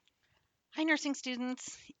Hi, nursing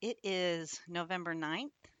students. It is November 9th.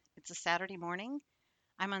 It's a Saturday morning.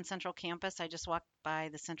 I'm on Central Campus. I just walked by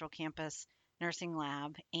the Central Campus Nursing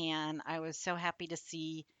Lab, and I was so happy to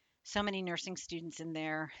see so many nursing students in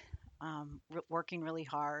there working really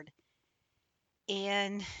hard.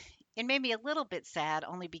 And it made me a little bit sad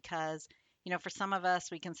only because, for some of us,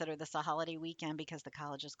 we consider this a holiday weekend because the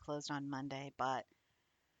college is closed on Monday. But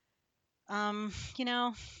Um, you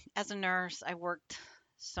know, as a nurse, I worked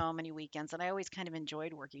so many weekends and I always kind of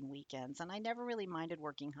enjoyed working weekends and I never really minded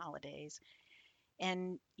working holidays.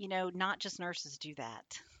 And, not just nurses do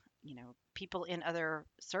that. People in other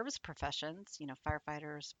service professions,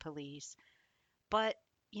 firefighters, police, but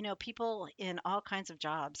people in all kinds of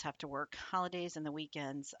jobs have to work holidays and the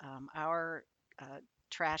weekends. Our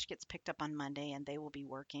trash gets picked up on Monday and they will be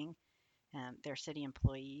working. They're city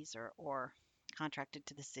employees or contracted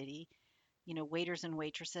to the city. Waiters and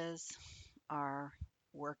waitresses are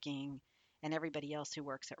working and everybody else who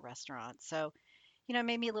works at restaurants. So, it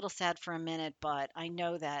made me a little sad for a minute, but I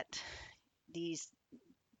know that these,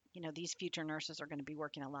 these future nurses are going to be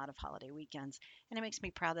working a lot of holiday weekends. And it makes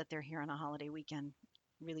me proud that they're here on a holiday weekend,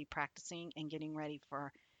 really practicing and getting ready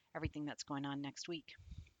for everything that's going on next week.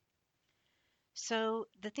 So,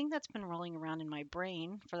 the thing that's been rolling around in my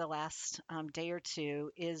brain for the last day or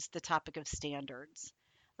two is the topic of standards.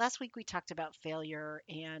 Last week we talked about failure,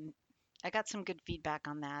 and I got some good feedback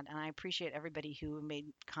on that, and I appreciate everybody who made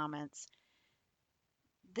comments.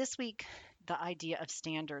 This week, the idea of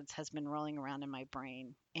standards has been rolling around in my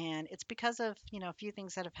brain, and it's because of, a few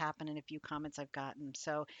things that have happened and a few comments I've gotten.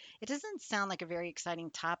 So, it doesn't sound like a very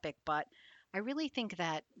exciting topic, but I really think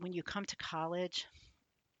that when you come to college,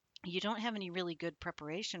 you don't have any really good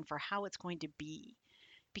preparation for how it's going to be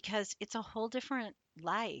because it's a whole different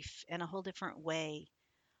life and a whole different way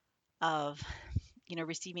of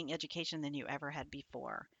receiving education than you ever had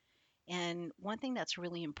before. And one thing that's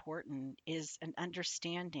really important is an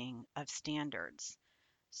understanding of standards.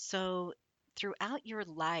 So throughout your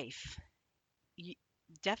life, you,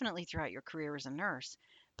 definitely throughout your career as a nurse,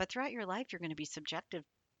 but throughout your life you're going to be subjected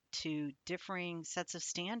to differing sets of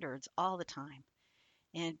standards all the time.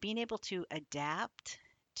 And being able to adapt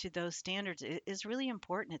to those standards is really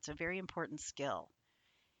important. It's a very important skill.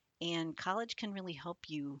 And college can really help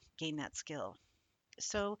you gain that skill.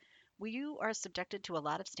 So, you are subjected to a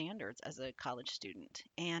lot of standards as a college student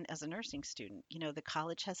and as a nursing student. The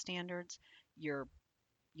college has standards, your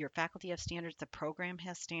faculty have standards, the program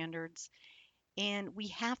has standards, and we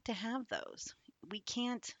have to have those. We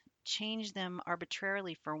can't change them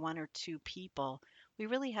arbitrarily for one or two people. We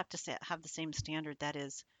really have to have the same standard that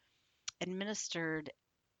is administered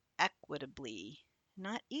equitably,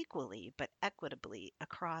 not equally, but equitably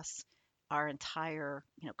across our entire,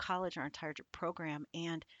 college, our entire program,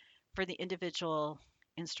 and for the individual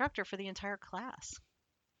instructor for the entire class.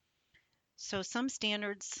 So some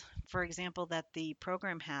standards, for example, that the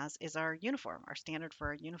program has is our uniform, our standard for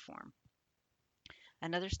our uniform.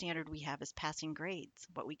 Another standard we have is passing grades,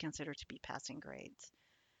 what we consider to be passing grades.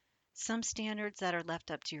 Some standards that are left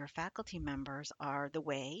up to your faculty members are the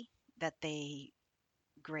way that they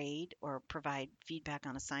grade or provide feedback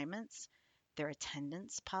on assignments, their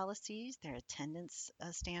attendance policies, their attendance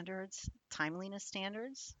standards, timeliness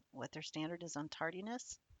standards, what their standard is on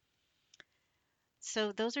tardiness.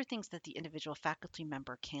 So, those are things that the individual faculty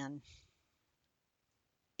member can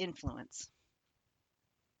influence.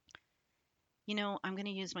 I'm going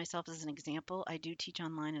to use myself as an example. I do teach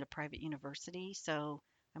online at a private university, so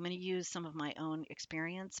I'm going to use some of my own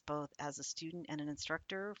experience, both as a student and an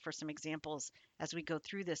instructor, for some examples as we go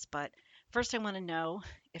through this. But first, I want to know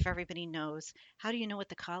if everybody knows, how do you know what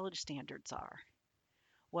the college standards are?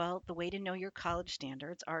 Well, the way to know your college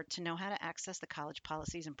standards are to know how to access the college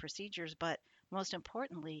policies and procedures, but most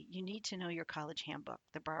importantly, you need to know your college handbook,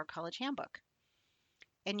 the Broward College Handbook.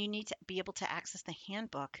 And you need to be able to access the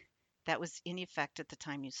handbook that was in effect at the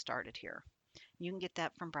time you started here. You can get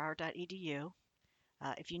that from broward.edu.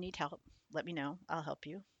 If you need help, let me know. I'll help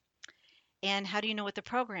you. And how do you know what the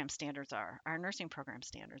program standards are, our nursing program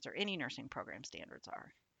standards, or any nursing program standards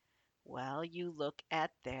are? Well, you look at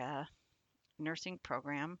the nursing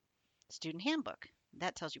program student handbook.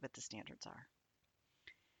 That tells you what the standards are.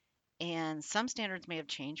 And some standards may have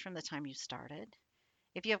changed from the time you started.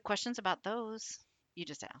 If you have questions about those, you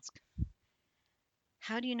just ask.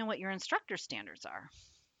 How do you know what your instructor standards are?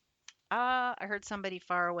 Ah, I heard somebody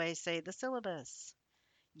far away say the syllabus.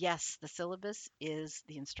 Yes, the syllabus is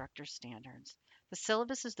the instructor standards. The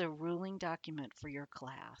syllabus is the ruling document for your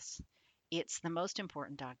class. It's the most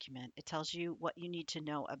important document. It tells you what you need to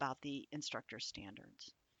know about the instructor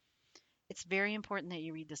standards. It's very important that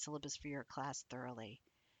you read the syllabus for your class thoroughly.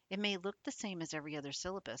 It may look the same as every other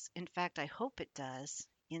syllabus. In fact, I hope it does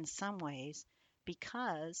in some ways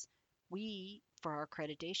because we, for our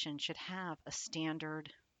accreditation, should have a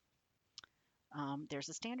standard. There's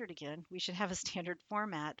a standard again. We should have a standard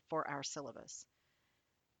format for our syllabi.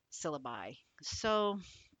 So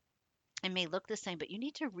it may look the same, but you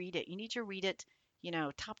need to read it. You need to read it,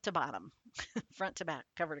 top to bottom, front to back,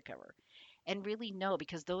 cover to cover, and really know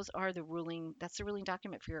because that's the ruling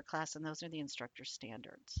document for your class, and those are the instructor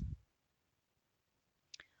standards.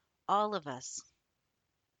 All of us,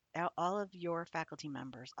 all of your faculty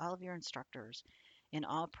members, all of your instructors in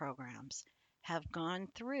all programs have gone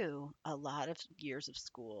through a lot of years of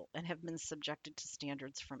school and have been subjected to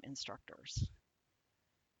standards from instructors.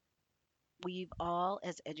 We've all,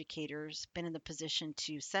 as educators, been in the position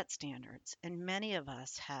to set standards, and many of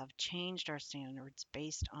us have changed our standards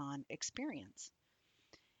based on experience.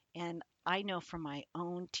 And I know from my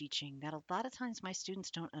own teaching that a lot of times my students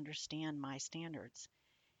don't understand my standards.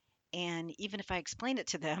 And even if I explain it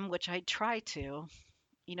to them, which I try to,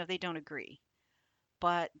 they don't agree.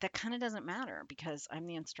 But that kind of doesn't matter because I'm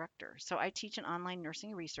the instructor. So I teach an online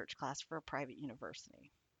nursing research class for a private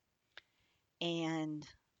university. And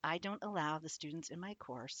I don't allow the students in my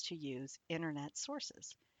course to use internet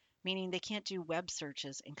sources, meaning they can't do web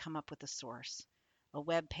searches and come up with a source, a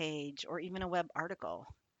web page, or even a web article,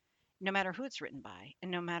 no matter who it's written by, and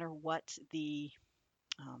no matter what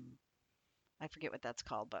um, I forget what that's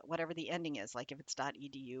called, but whatever the ending is, like if it's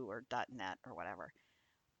 .edu or .net or whatever,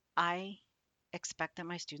 I expect that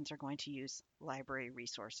my students are going to use library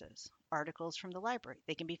resources, articles from the library.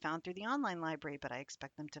 They can be found through the online library, but I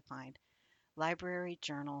expect them to find library,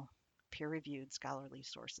 journal, peer-reviewed scholarly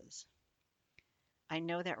sources. I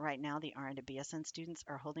know that right now the RN to BSN students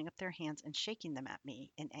are holding up their hands and shaking them at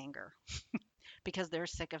me in anger because they're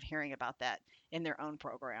sick of hearing about that in their own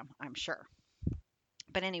program, I'm sure.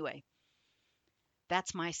 But anyway,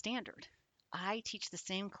 that's my standard. I teach the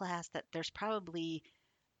same class that there's probably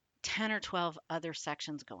 10 or 12 other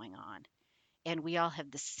sections going on. And we all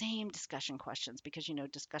have the same discussion questions because,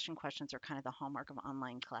 discussion questions are kind of the hallmark of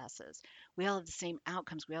online classes. We all have the same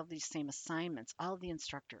outcomes. We all have these same assignments, all of the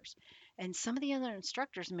instructors. And some of the other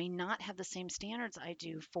instructors may not have the same standards I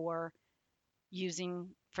do for using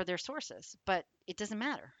for their sources, but it doesn't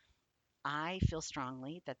matter. I feel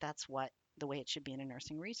strongly that that's the way it should be in a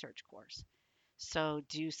nursing research course. So,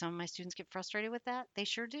 do some of my students get frustrated with that? They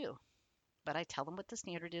sure do. But I tell them what the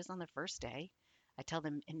standard is on the first day. I tell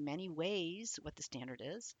them in many ways what the standard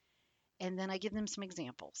is, and then I give them some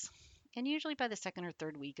examples. And usually by the second or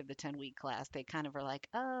third week of the 10-week class, they kind of are like,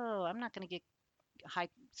 oh, I'm not going to get high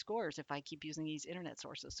scores if I keep using these internet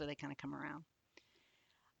sources. So they kind of come around.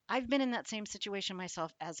 I've been in that same situation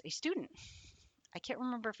myself as a student. I can't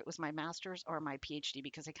remember if it was my master's or my PhD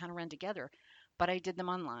because they kind of run together, but I did them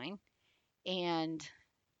online. And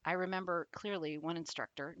I remember clearly one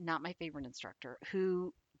instructor, not my favorite instructor,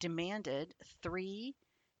 who demanded 3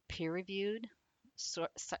 peer-reviewed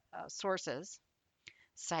sources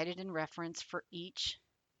cited in reference for each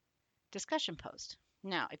discussion post.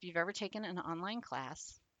 Now, if you've ever taken an online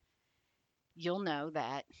class, you'll know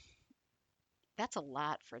that that's a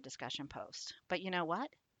lot for a discussion post. But you know what?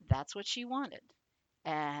 That's what she wanted.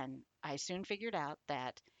 And I soon figured out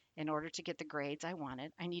that in order to get the grades I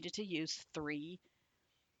wanted, I needed to use 3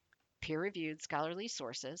 peer-reviewed scholarly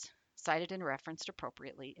sources cited and referenced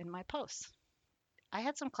appropriately in my posts. I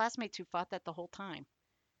had some classmates who fought that the whole time.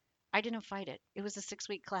 I didn't fight it. It was a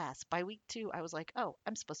 6-week class. By week 2, I was like, oh,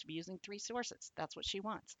 I'm supposed to be using 3 sources. That's what she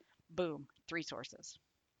wants. Boom, 3 sources.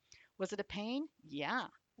 Was it a pain? Yeah.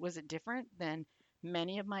 Was it different than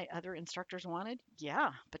many of my other instructors wanted? Yeah,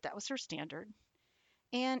 but that was her standard.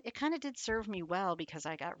 And it kind of did serve me well because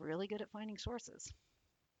I got really good at finding sources.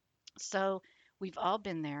 So we've all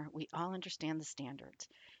been there. We all understand the standards.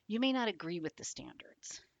 You may not agree with the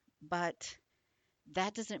standards, but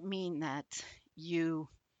that doesn't mean that you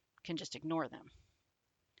can just ignore them.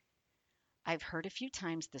 I've heard a few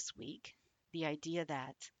times this week the idea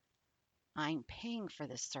that I'm paying for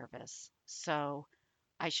this service, so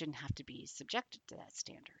I shouldn't have to be subjected to that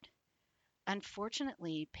standard.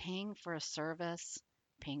 Unfortunately, paying for a service,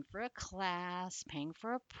 paying for a class, paying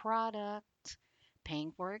for a product,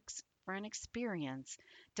 paying for an experience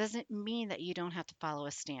doesn't mean that you don't have to follow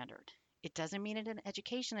a standard. It doesn't mean it in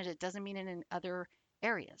education and it doesn't mean it in other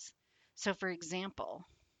areas. So, for example,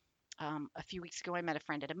 a few weeks ago, I met a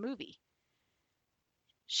friend at a movie.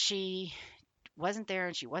 She wasn't there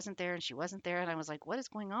and she wasn't there and she wasn't there. And I was like, what is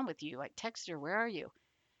going on with you? I texted her, where are you?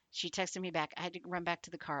 She texted me back. I had to run back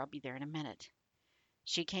to the car. I'll be there in a minute.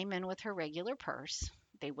 She came in with her regular purse.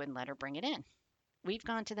 They wouldn't let her bring it in. We've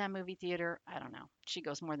gone to that movie theater, I don't know, she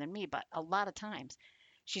goes more than me, but a lot of times.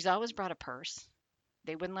 She's always brought a purse.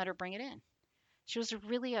 They wouldn't let her bring it in. She was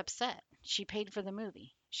really upset. She paid for the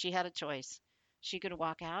movie. She had a choice. She could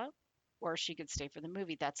walk out or she could stay for the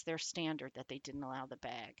movie. That's their standard that they didn't allow the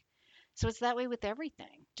bag. So it's that way with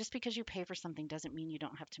everything. Just because you pay for something doesn't mean you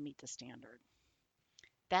don't have to meet the standard.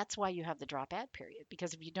 That's why you have the drop ad period.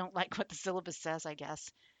 Because if you don't like what the syllabus says, I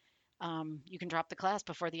guess, you can drop the class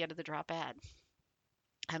before the end of the drop ad.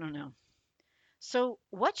 I don't know. So,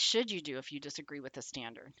 what should you do if you disagree with the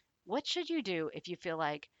standard? What should you do if you feel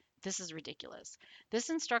like this is ridiculous? This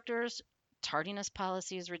instructor's tardiness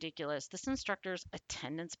policy is ridiculous. This instructor's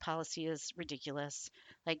attendance policy is ridiculous.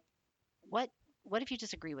 Like, what what if you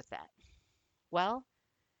disagree with that? Well,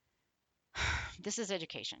 this is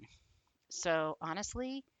education. So,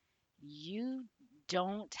 honestly, you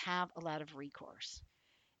don't have a lot of recourse.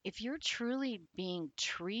 If you're truly being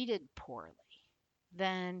treated poorly,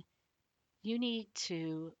 then you need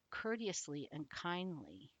to courteously and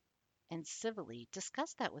kindly and civilly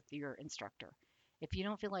discuss that with your instructor. If you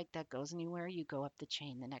don't feel like that goes anywhere, you go up the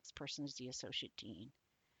chain. The next person is the associate dean.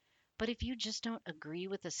 But if you just don't agree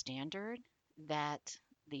with the standard that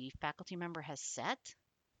the faculty member has set,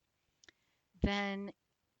 then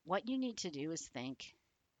what you need to do is think,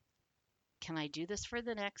 can I do this for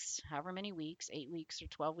the next however many weeks, 8 weeks or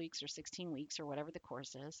 12 weeks or 16 weeks or whatever the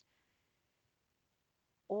course is?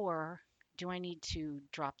 Or do I need to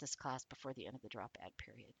drop this class before the end of the drop ad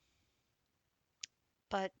period?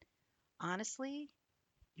 But honestly,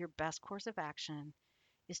 your best course of action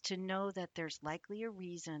is to know that there's likely a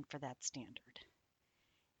reason for that standard.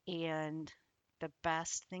 And the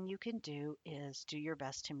best thing you can do is do your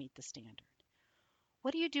best to meet the standard.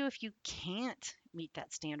 What do you do if you can't meet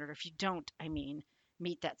that standard, or if you don't, I mean,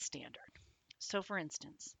 meet that standard? So, for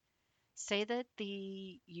instance, say that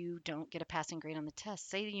you don't get a passing grade on the test.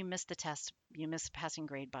 Say that you miss the test, you miss a passing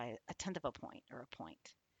grade by a tenth of a point or a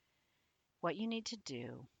point. What you need to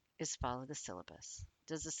do is follow the syllabus.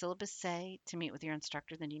 Does the syllabus say to meet with your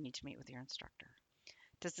instructor? Then you need to meet with your instructor.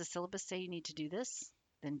 Does the syllabus say you need to do this?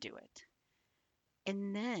 Then do it.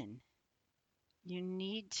 And then you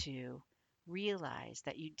need to realize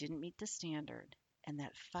that you didn't meet the standard and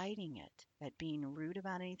that fighting it, that being rude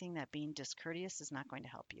about anything, that being discourteous is not going to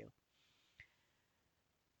help you.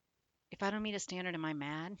 If I don't meet a standard, am I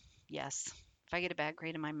mad? Yes. If I get a bad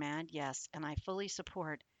grade, am I mad? Yes. And I fully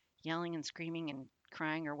support yelling and screaming and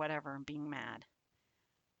crying or whatever and being mad.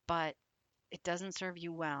 But it doesn't serve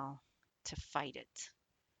you well to fight it.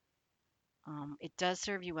 It does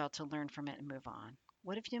serve you well to learn from it and move on.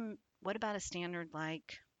 What about a standard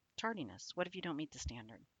like tardiness? What if you don't meet the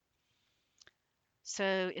standard?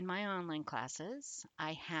 So in my online classes,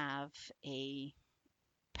 I have a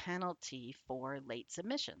penalty for late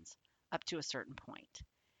submissions up to a certain point.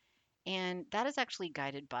 And that is actually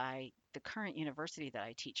guided by the current university that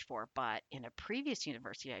I teach for, but in a previous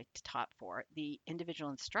university I taught for, the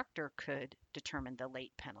individual instructor could determine the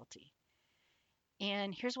late penalty.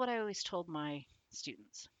 And here's what I always told my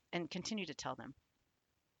students and continue to tell them.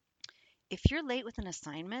 If you're late with an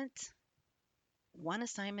assignment, one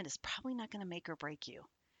assignment is probably not going to make or break you.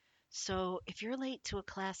 So if you're late to a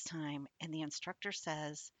class time and the instructor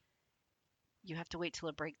says you have to wait till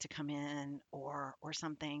a break to come in or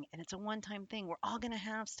something and it's a one-time thing, we're all going to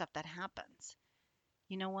have stuff that happens.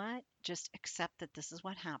 You know what? Just accept that this is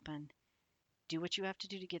what happened. Do what you have to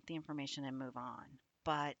do to get the information and move on.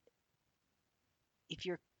 But if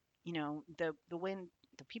you're, the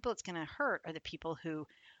people it's going to hurt are the people who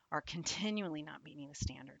are continually not meeting the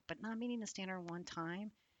standard. But not meeting the standard one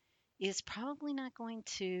time is probably not going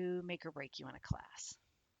to make or break you in a class.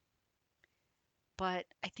 But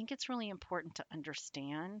I think it's really important to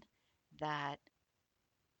understand that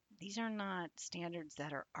these are not standards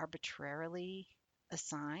that are arbitrarily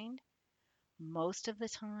assigned. Most of the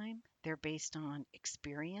time, they're based on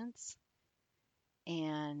experience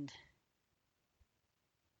and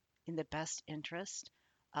in the best interest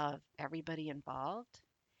of everybody involved.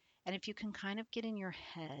 And if you can kind of get in your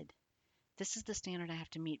head, this is the standard I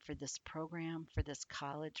have to meet for this program, for this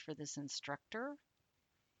college, for this instructor,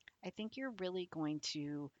 I think you're really going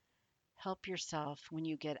to help yourself when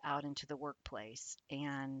you get out into the workplace.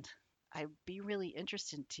 And I'd be really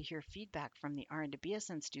interested to hear feedback from the RN to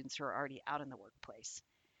BSN students who are already out in the workplace.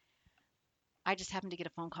 I just happened to get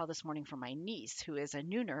a phone call this morning from my niece, who is a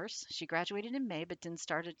new nurse. She graduated in May, but didn't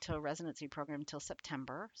start until residency program until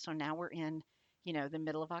September. So now we're in, the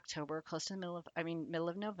middle of October, close to the middle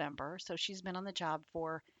of November. So she's been on the job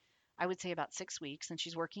for, I would say, about 6 weeks, and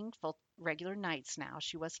she's working full regular nights now.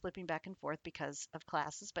 She was flipping back and forth because of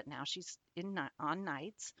classes, but now she's on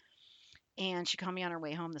nights. And she called me on her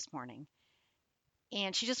way home this morning.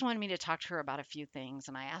 And she just wanted me to talk to her about a few things.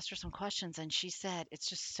 And I asked her some questions, and she said it's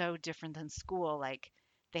just so different than school. Like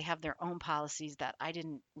they have their own policies that I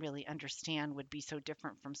didn't really understand would be so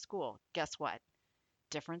different from school. Guess what?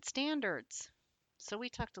 Different standards. So we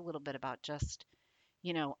talked a little bit about just,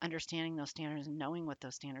 understanding those standards and knowing what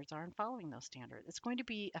those standards are and following those standards. It's going to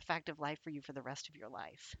be a fact of life for you for the rest of your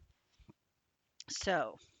life.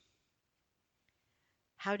 So,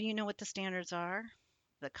 how do you know what the standards are?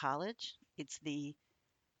 The college, it's the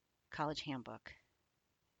college handbook.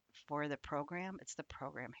 For the program, it's the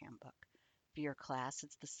program handbook. For your class,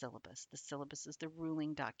 it's the syllabus. The syllabus is the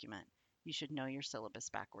ruling document. You should know your syllabus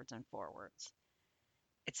backwards and forwards.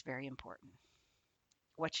 It's very important.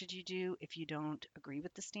 What should you do if you don't agree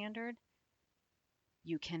with the standard?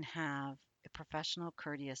 You can have a professional,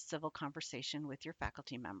 courteous, civil conversation with your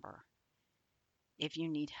faculty member. If you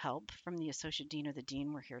need help from the associate dean or the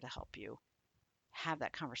dean, we're here to help you. Have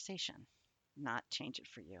that conversation, not change it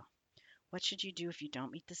for you. What should you do if you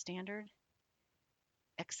don't meet the standard?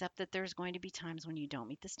 Accept that there's going to be times when you don't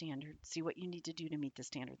meet the standard. See what you need to do to meet the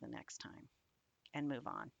standard the next time and move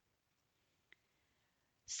on.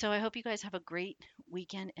 So I hope you guys have a great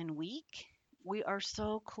weekend and week. We are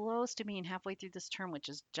so close to being halfway through this term, which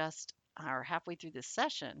is just, or halfway through this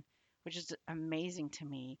session, which is amazing to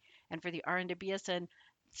me. And for the RN to BSN,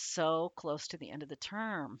 so close to the end of the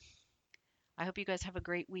term. I hope you guys have a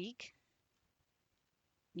great week.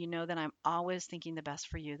 You know that I'm always thinking the best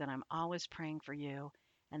for you, that I'm always praying for you,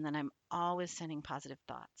 and that I'm always sending positive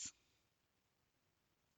thoughts.